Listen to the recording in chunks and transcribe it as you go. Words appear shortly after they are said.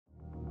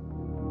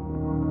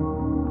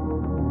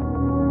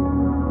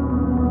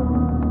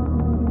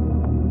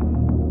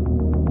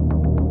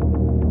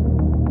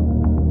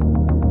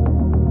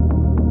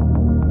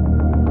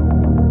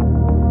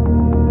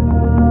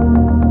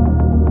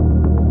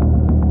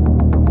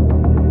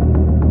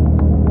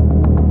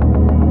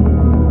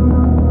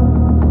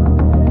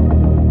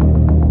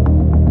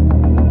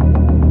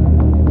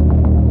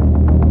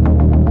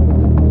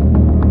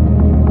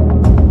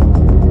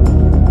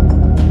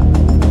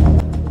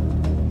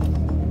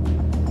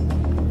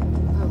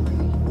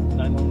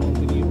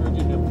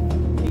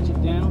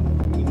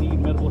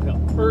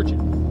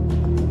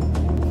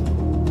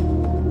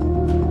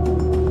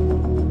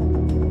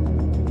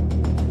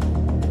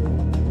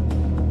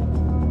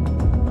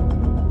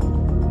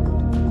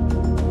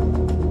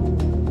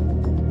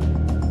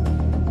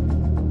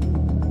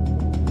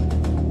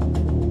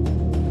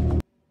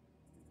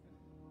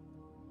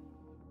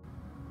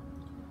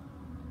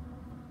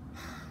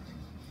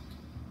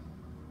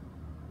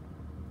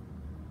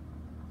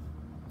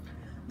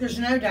There's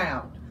no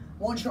doubt,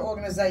 once your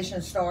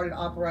organization started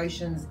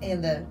operations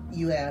in the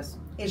U.S.,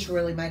 it's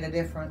really made a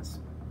difference,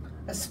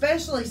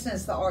 especially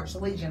since the Arch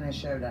Legion has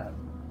showed up.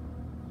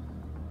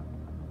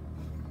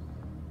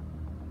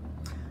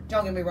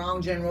 Don't get me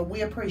wrong, General,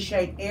 we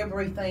appreciate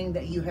everything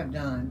that you have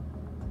done.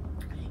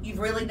 You've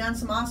really done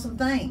some awesome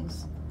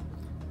things.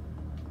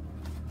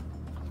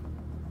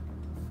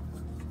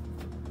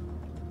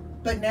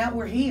 But now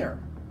we're here.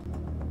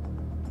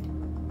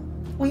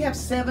 We have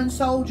 7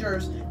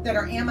 soldiers that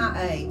are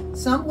MIA,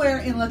 somewhere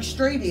in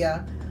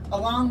Luxtrevia,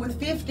 along with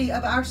 50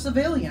 of our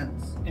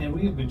civilians. And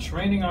we have been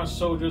training our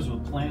soldiers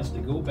with plans to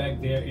go back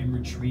there and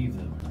retrieve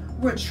them.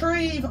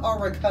 Retrieve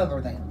or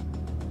recover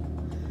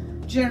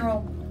them.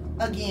 General,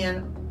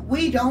 again,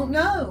 we don't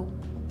know.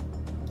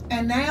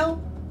 And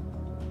now,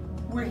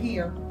 we're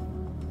here.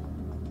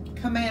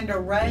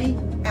 Commander Ray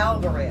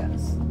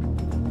Alvarez.